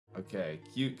Okay,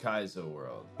 Cute Kaizo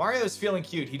World. Mario is feeling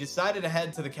cute. He decided to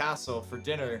head to the castle for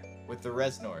dinner with the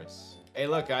Resnors. Hey,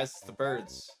 look, guys, it's the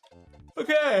birds.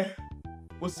 Okay,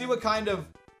 we'll see what kind of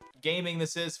gaming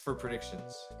this is for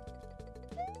predictions.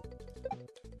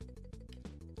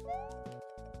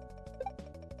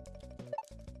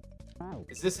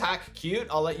 Is this hack cute?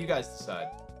 I'll let you guys decide.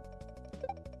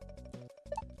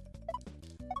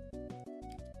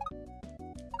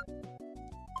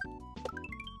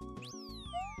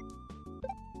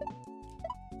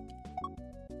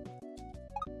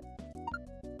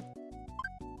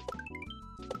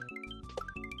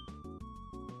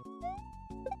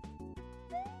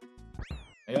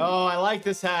 Yo, I like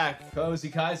this hack. Cozy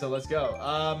Kaizo, let's go.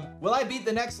 Will I beat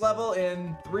the next level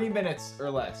in 3 minutes or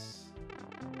less?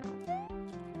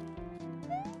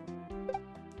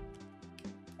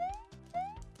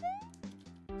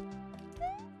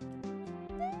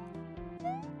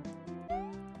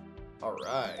 All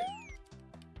right.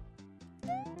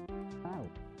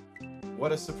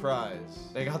 What a surprise.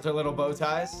 They got their little bow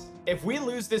ties. If we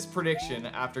lose this prediction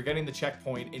after getting the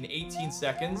checkpoint in 18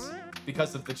 seconds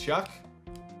because of the chuck,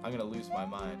 I'm gonna lose my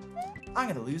mind. I'm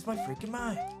gonna lose my freaking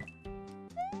mind.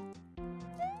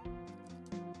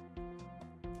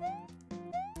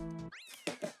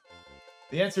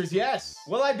 The answer is yes.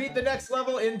 Will I beat the next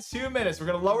level in 2 minutes? We're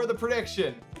gonna lower the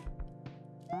prediction.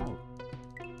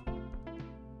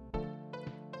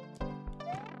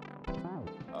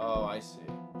 Oh, I see.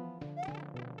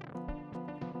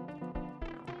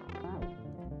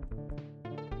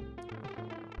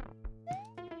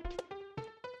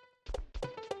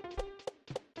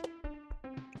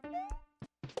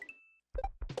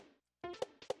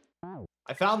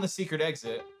 I found the secret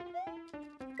exit.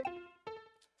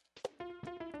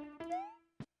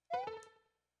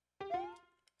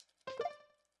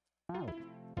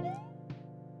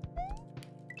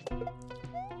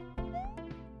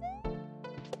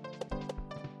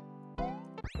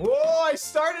 Whoa, I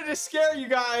started to scare you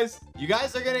guys. You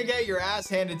guys are gonna get your ass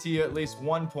handed to you at least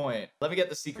 1 point. Let me get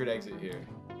the secret exit here.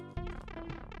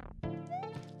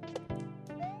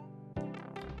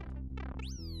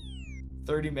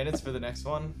 $30 minutes for the next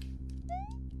one.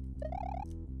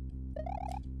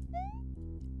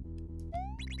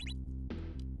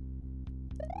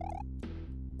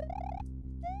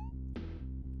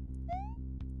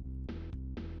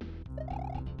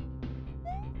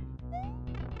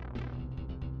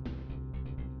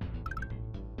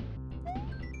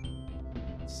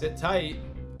 Sit tight.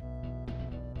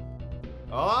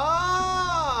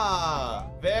 Ah,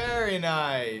 very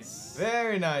nice.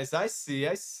 Very nice. I see,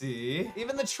 I see.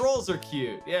 Even the trolls are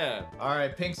cute. Yeah. All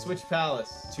right, Pink Switch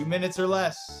Palace. 2 minutes or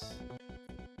less.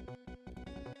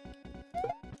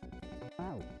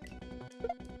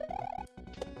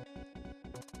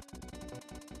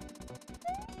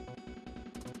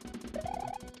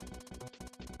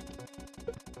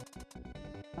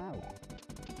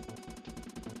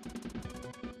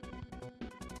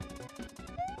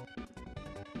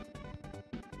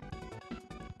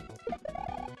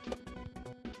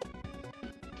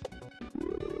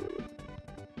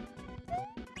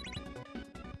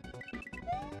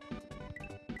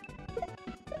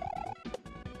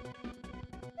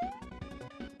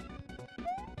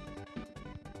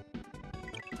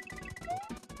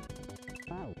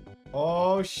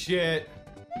 Oh, shit.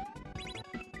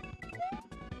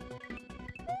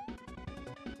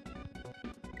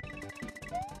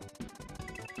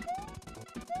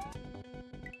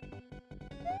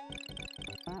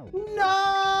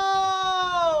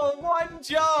 No! One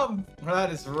jump!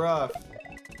 That is rough.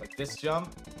 Like this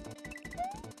jump.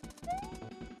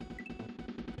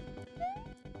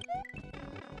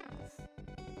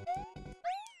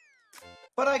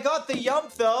 But I got the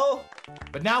yump though.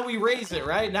 But now we raise it,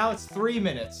 right? Now it's 3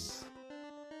 minutes.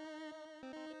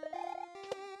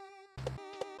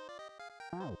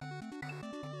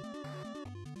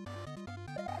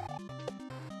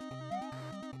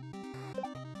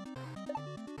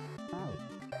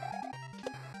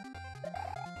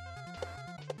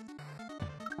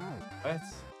 What?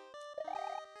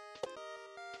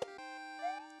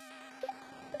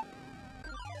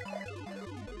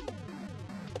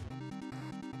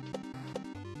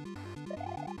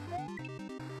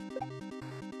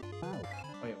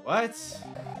 Wait, what?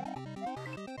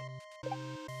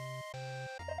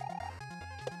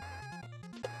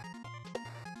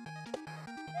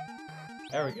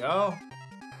 There we go.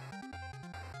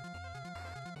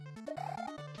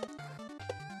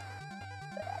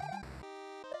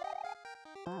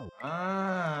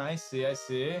 Ah, I see, I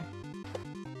see.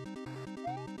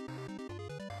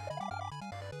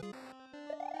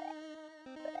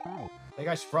 They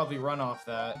I should probably run off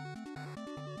that.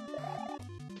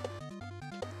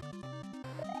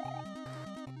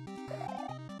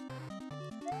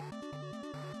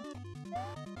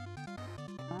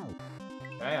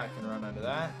 Okay, I can run under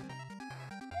that.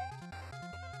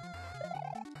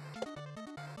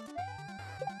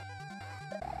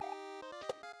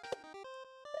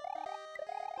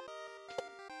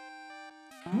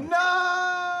 No!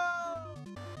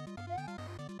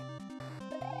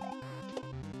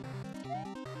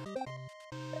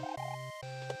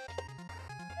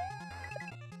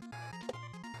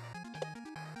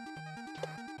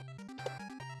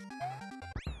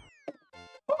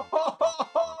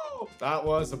 That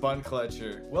was a bun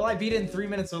clutcher. Will I beat it in 3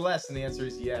 minutes or less? And the answer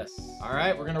is yes. All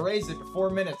right, we're gonna raise it to 4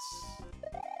 minutes.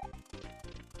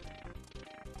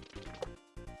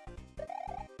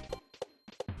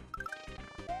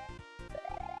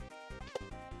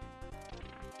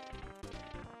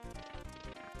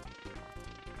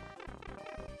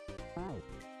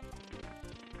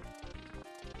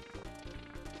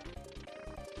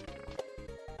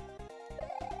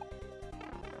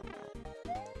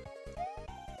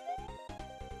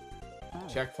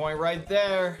 Checkpoint right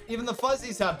there. Even the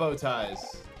fuzzies have bow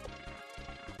ties.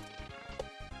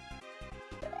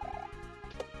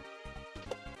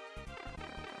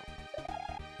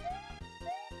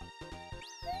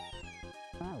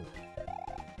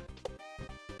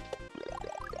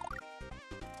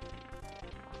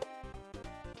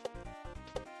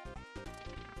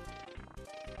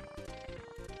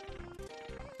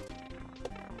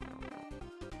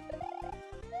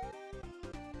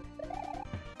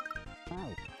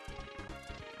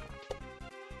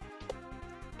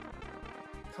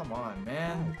 Come on,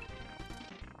 man.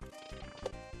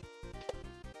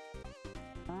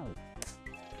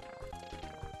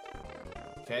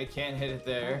 Okay, can't hit it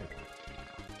there.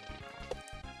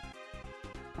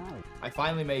 I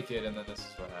finally make it, and then this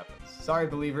is what happens. Sorry,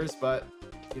 believers, but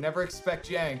you never expect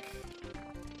jank.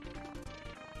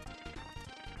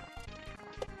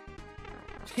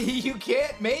 You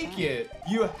can't make it.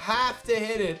 You have to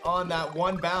hit it on that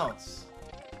one bounce.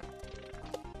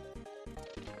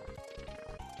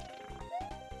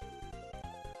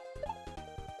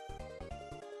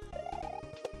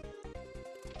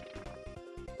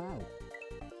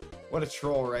 What a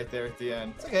troll right there at the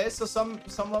end. It's okay, so some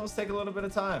levels take a little bit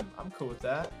of time. I'm cool with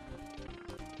that.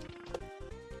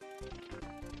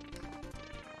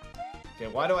 Okay,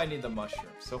 why do I need the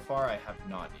mushroom? So far, I have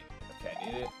not needed it. Okay, I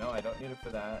need it. No, I don't need it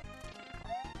for that.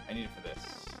 I need it for this.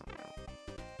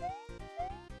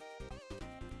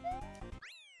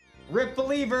 Rip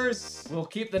believers! We'll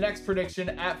keep the next prediction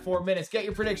at 4 minutes. Get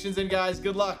your predictions in, guys.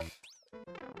 Good luck.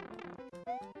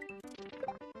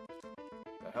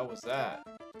 The hell was that?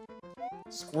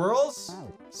 Squirrels?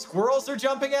 Squirrels are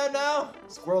jumping out now?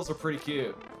 Squirrels are pretty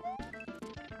cute.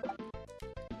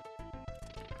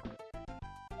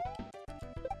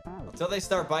 Until they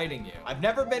start biting you. I've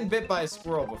never been bit by a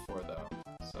squirrel before, though.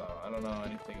 So, I don't know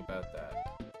anything about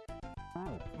that.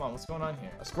 Come on, what's going on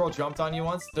here? A squirrel jumped on you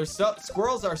once?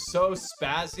 Squirrels are so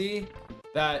spazzy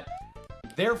that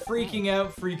their freaking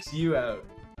out freaks you out.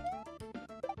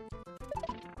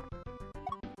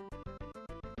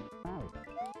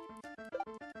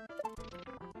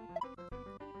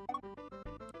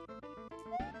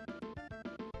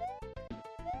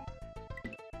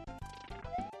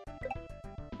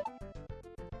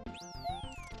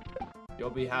 You'll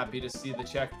be happy to see the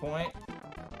checkpoint.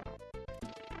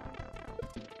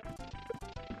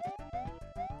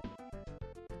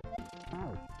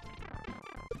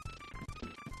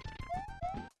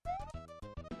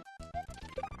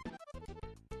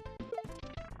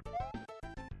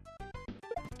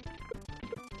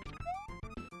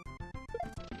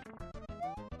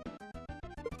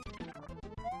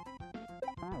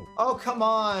 Oh, come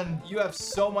on! You have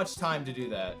so much time to do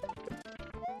that.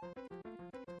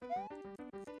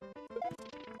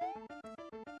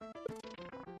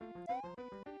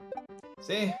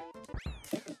 See?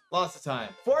 Lots of time.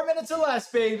 4 minutes or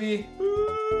less, baby!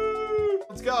 Woo!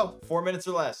 Let's go. 4 minutes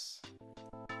or less.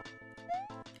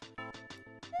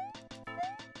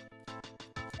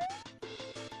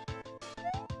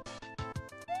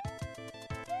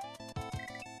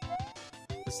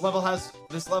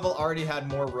 This level already had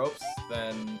more ropes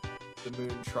than the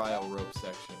moon trial rope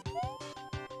section.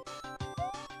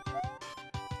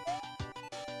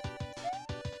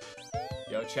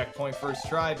 Yo, checkpoint first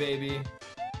try, baby.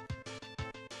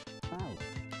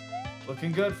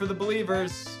 Looking good for the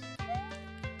believers.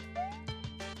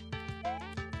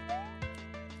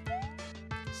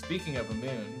 Speaking of a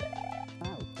moon,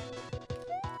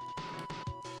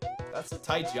 that's a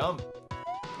tight jump.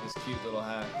 This cute little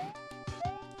hack.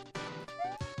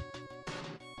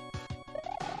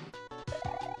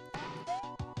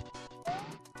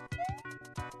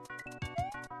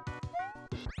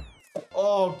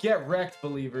 Oh, get wrecked,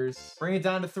 believers. Bring it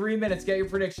down to 3 minutes. Get your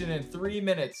prediction in 3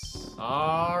 minutes.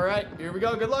 All right, here we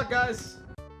go. Good luck, guys.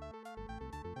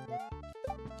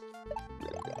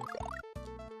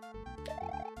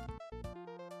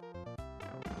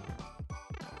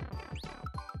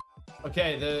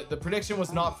 Okay, the prediction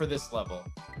was not for this level.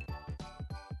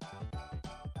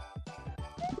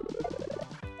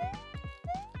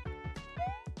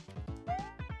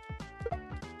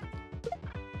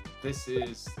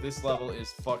 This level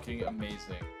is fucking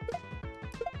amazing.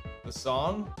 The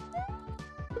song?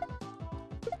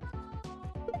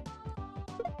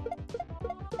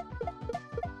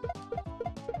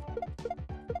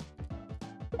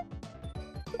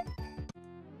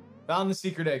 Found the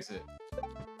secret exit.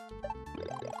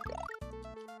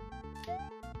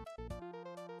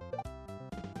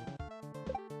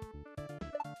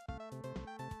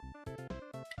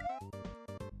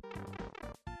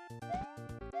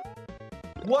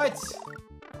 What?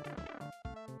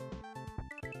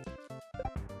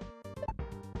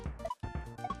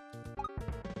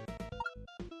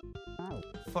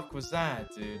 Fuck was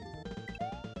that, dude?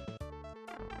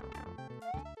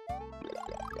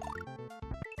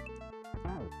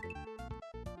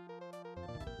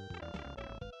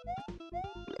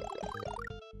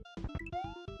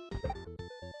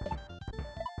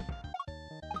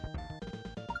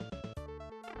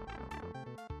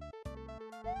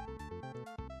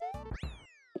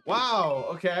 Wow,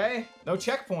 okay. No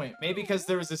checkpoint. Maybe because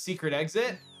there was a secret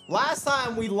exit? Last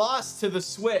time we lost to the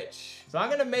Switch. So I'm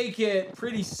gonna make it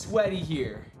pretty sweaty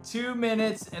here. 2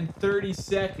 minutes and 30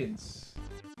 seconds.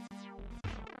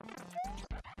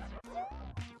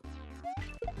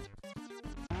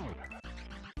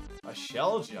 A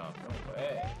shell jump? No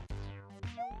way.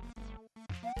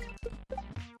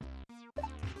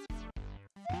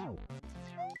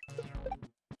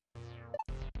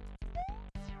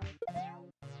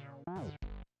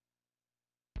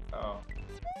 Oh.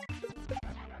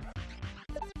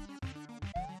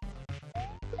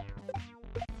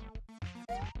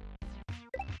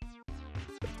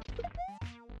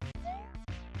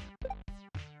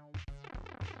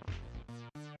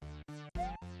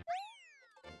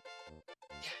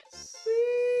 Yes.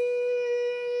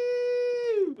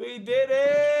 Woo! We did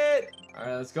it! All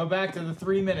right, let's go back to the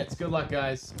 3 minutes. Good luck,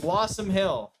 guys. Blossom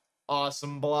Hill.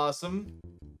 Awesome Blossom.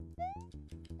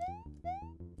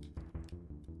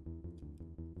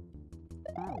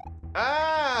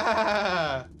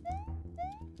 Ah!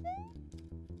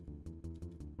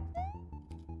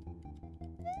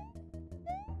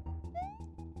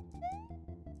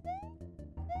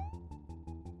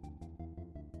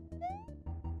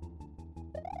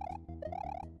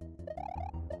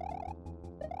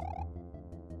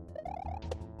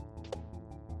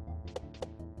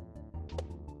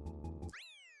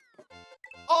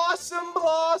 Awesome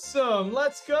Blossom!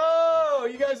 Let's go!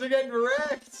 You guys are getting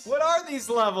wrecked. What are these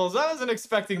levels? I wasn't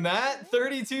expecting that.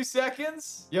 32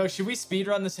 seconds? Yo, should we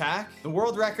speedrun this hack? The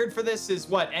world record for this is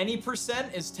what? Any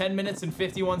percent is 10 minutes and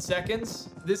 51 seconds.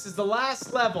 This is the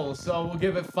last level, so we'll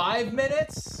give it 5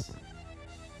 minutes.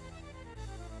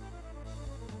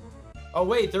 Oh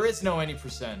wait, there is no any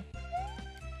percent.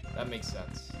 That makes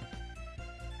sense.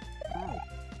 Oh,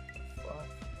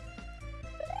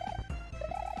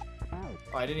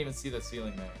 I didn't even see that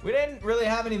ceiling there. We didn't really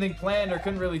have anything planned or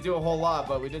couldn't really do a whole lot,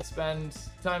 but we did spend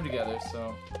time together,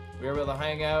 so we were able to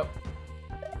hang out.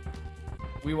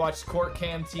 We watched Court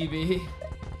Cam TV.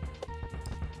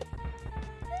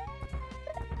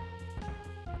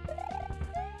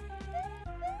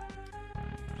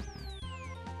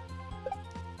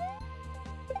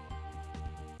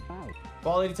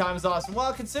 Quality time is awesome.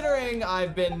 Well, considering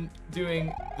I've been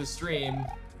doing the stream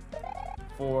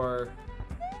for,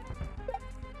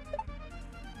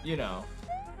 you know,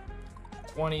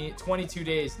 22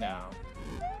 days now.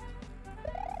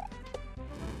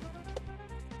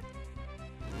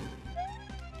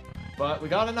 But we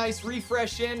got a nice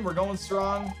refresh in. We're going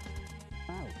strong.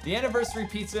 The anniversary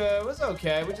pizza was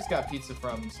okay. We just got pizza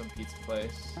from some pizza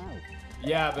place.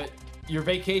 Yeah, but your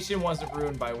vacation wasn't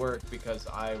ruined by work because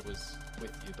I was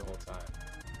with you the whole time.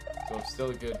 So it's still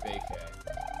a good vacay.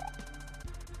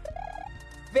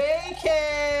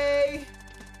 Vacay!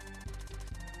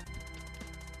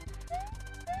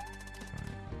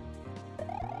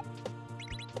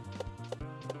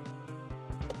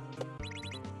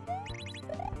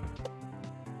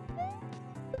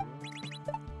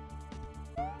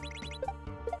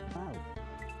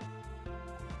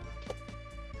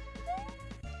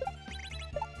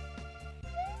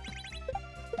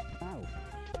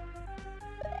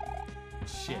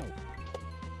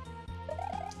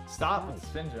 Stop with the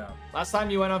spin jump. Last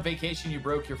time you went on vacation, you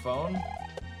broke your phone? I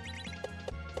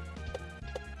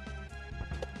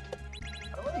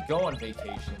don't really go on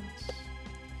vacations.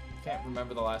 Can't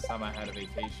remember the last time I had a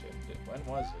vacation. When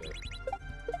was it?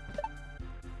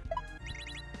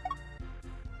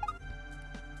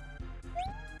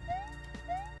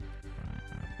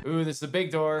 Ooh, this is a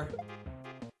big door.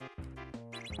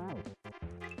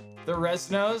 The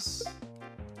Resnos.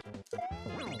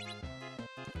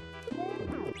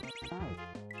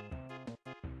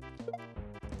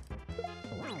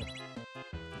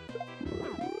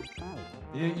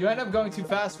 You end up going too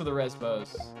fast for the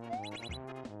Resbos.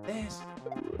 This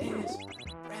is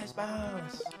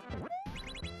Resbos.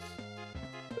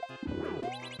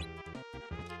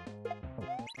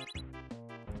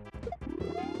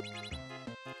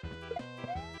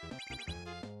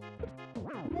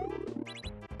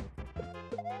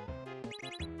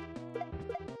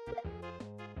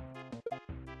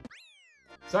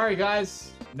 Sorry,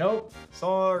 guys. Nope.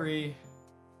 Sorry.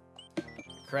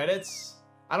 Credits?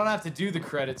 I don't have to do the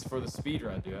credits for the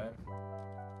speedrun, do I?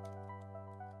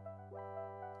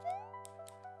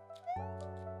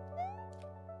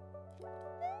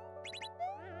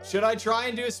 Should I try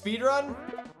and do a speedrun?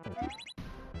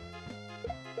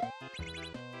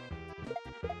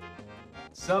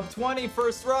 Sub 20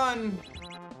 first run.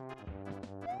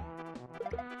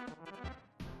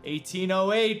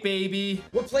 1808, baby.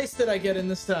 What place did I get in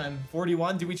this time?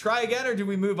 41. Do we try again or do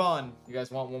we move on? You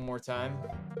guys want one more time?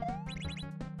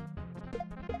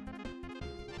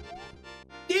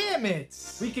 Damn it!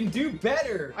 We can do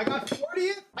better. I got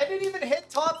 40th? I didn't even hit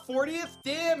top 40th?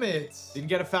 Damn it. Didn't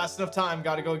get a fast enough time.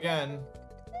 Gotta go again.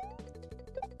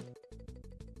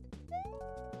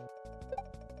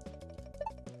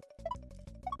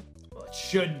 Well, it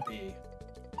shouldn't be.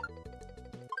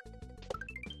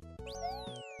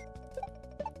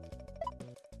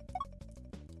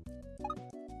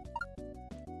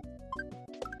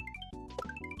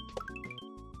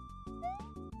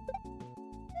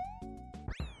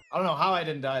 I don't know how I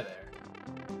didn't die there.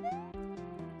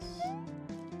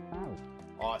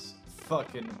 Awesome.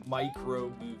 Fucking micro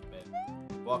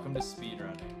movement. Welcome to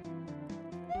speedrunning.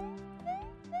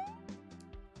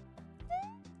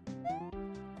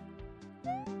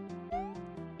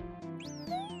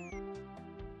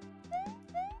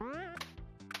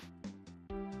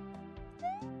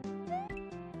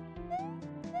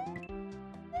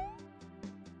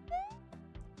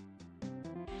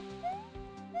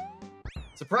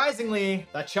 Surprisingly,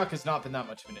 that chuck has not been that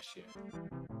much of an issue.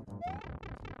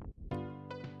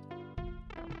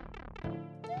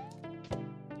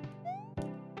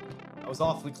 That was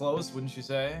awfully close, wouldn't you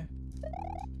say?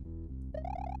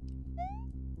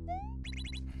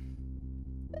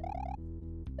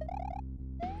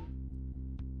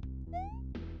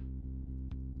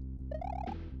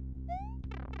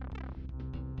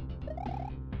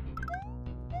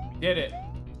 We did it.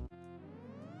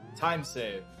 Time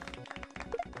save.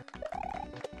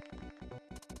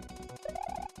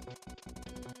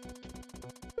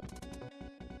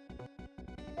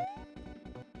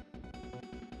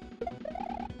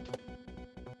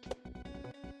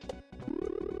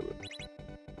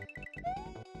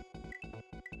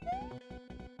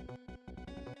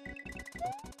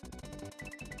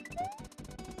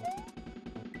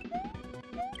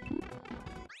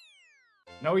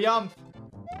 No yum.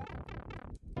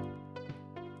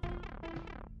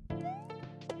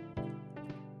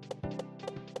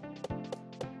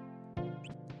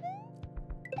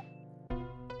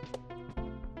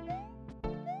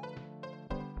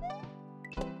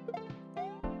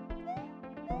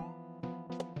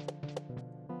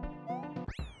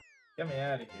 Get me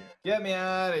out of here. Get me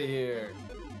out of here.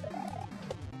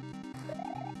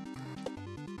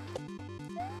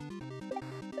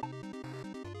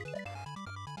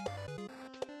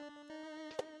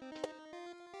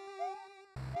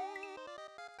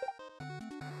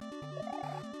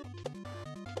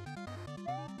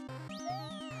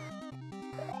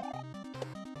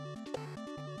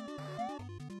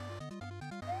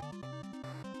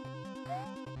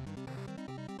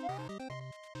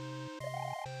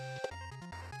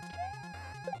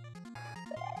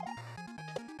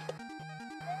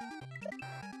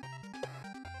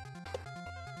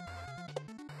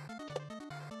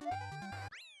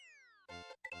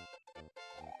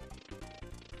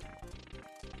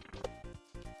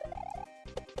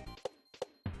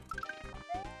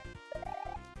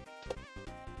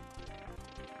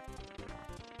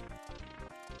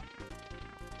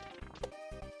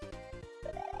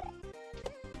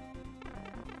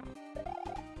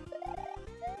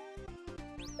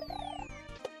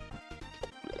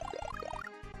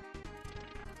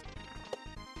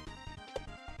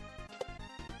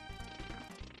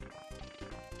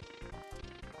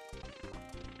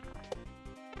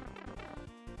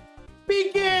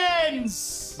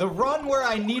 begins! The run where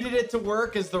I needed it to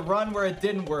work is the run where it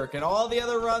didn't work. And all the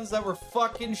other runs that were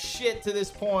fucking shit to this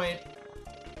point.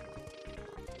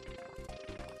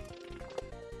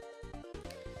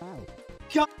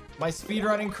 God. My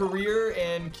speedrunning career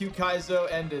in Cute Kaizo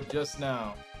ended just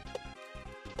now.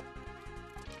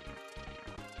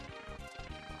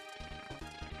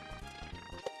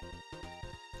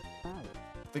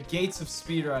 The gates of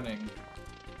speedrunning.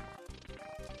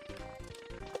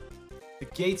 The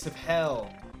gates of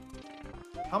hell.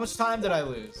 How much time did I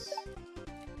lose?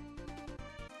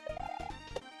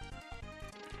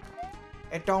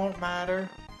 It don't matter.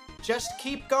 Just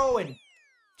keep going.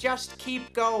 Just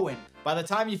keep going. By the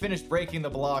time you finish breaking the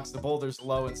blocks, the boulder's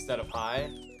low instead of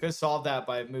high. Could have solved that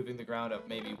by moving the ground up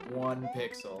maybe 1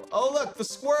 pixel. Oh, look, the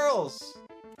squirrels.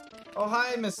 Oh,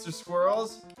 hi, Mr.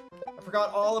 Squirrels. I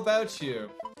forgot all about you.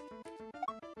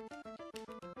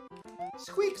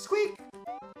 Squeak, squeak.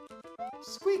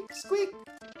 Squeak, squeak.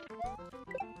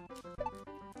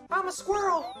 I'm a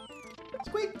squirrel.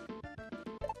 Squeak.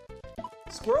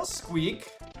 Squirrels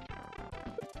squeak.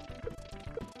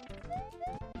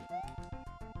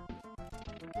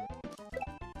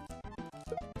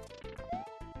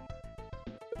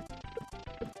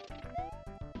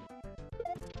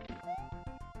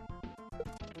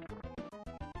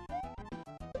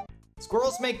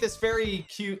 Squirrels make this very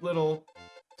cute little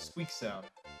squeak sound.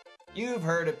 You've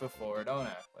heard it before, don't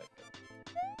act like it.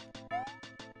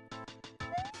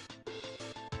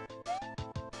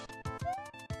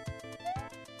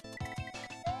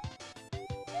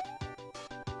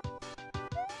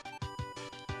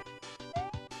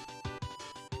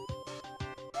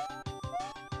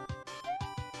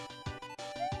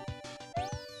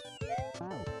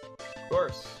 Of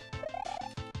course.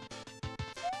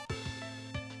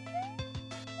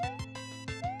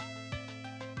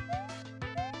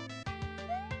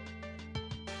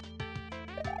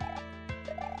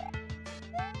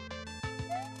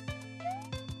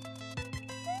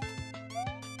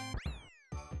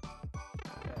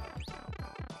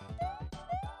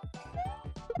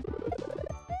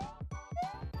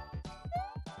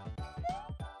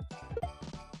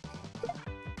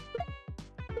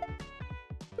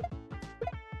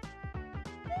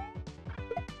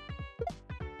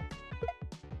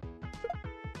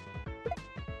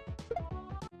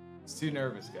 Too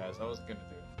nervous, guys. I wasn't gonna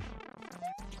do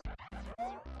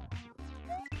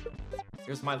it.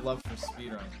 Here's my love for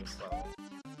speedrunning this level.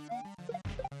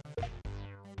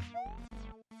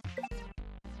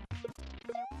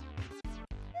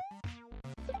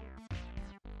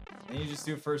 And you just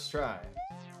do first try.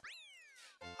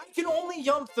 I can only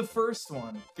jump the first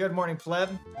one. Good morning, pleb.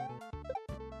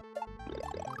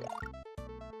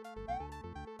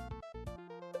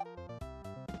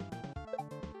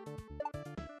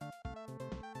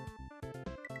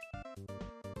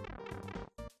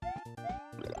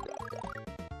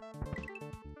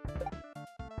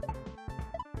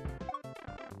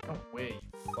 No way,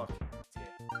 you fucking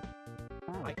dick.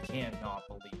 I cannot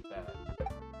believe that.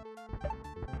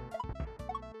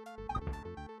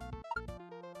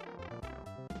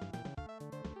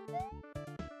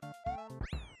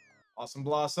 Awesome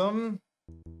Blossom.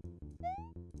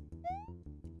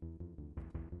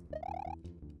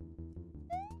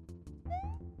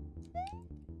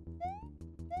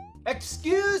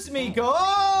 Excuse me,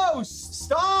 ghost!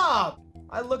 Stop!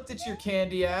 I looked at your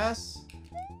candy ass.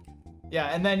 Yeah,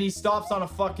 and then he stops on a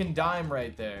fucking dime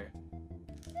right there.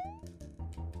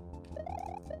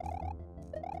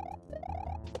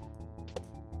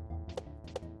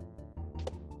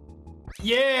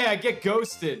 Yeah, get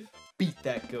ghosted. Beat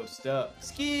that ghost up.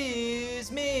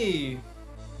 Excuse me.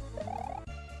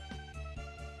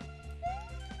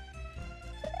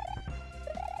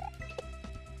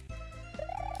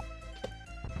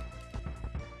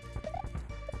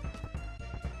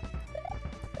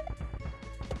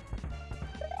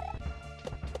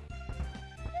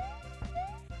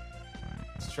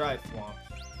 Let's try it, Flomp.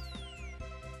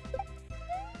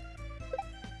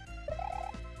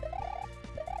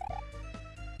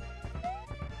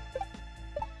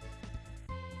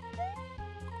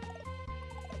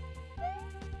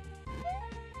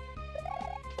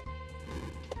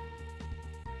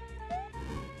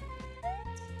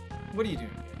 What are you doing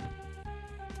here?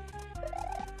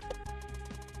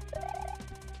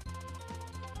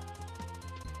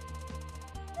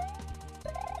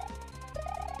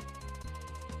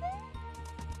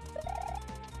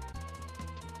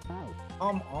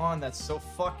 Come on, that's so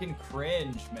fucking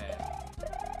cringe, man.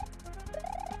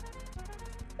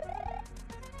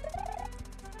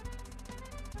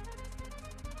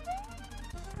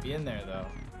 Be in there, though.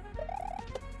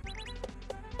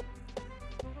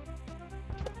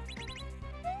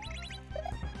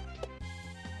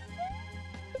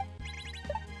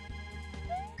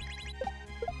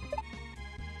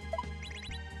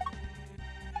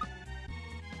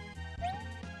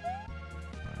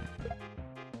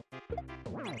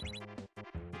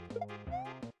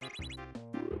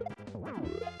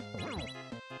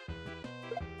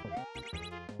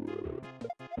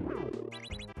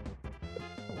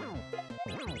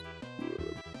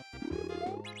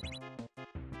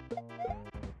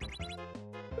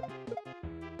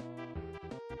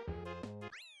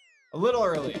 A little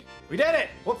early. We did it!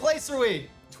 What place are we?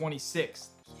 26th.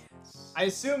 Yes. I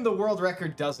assume the world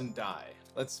record doesn't die.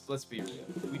 Let's be real.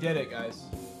 We did it, guys.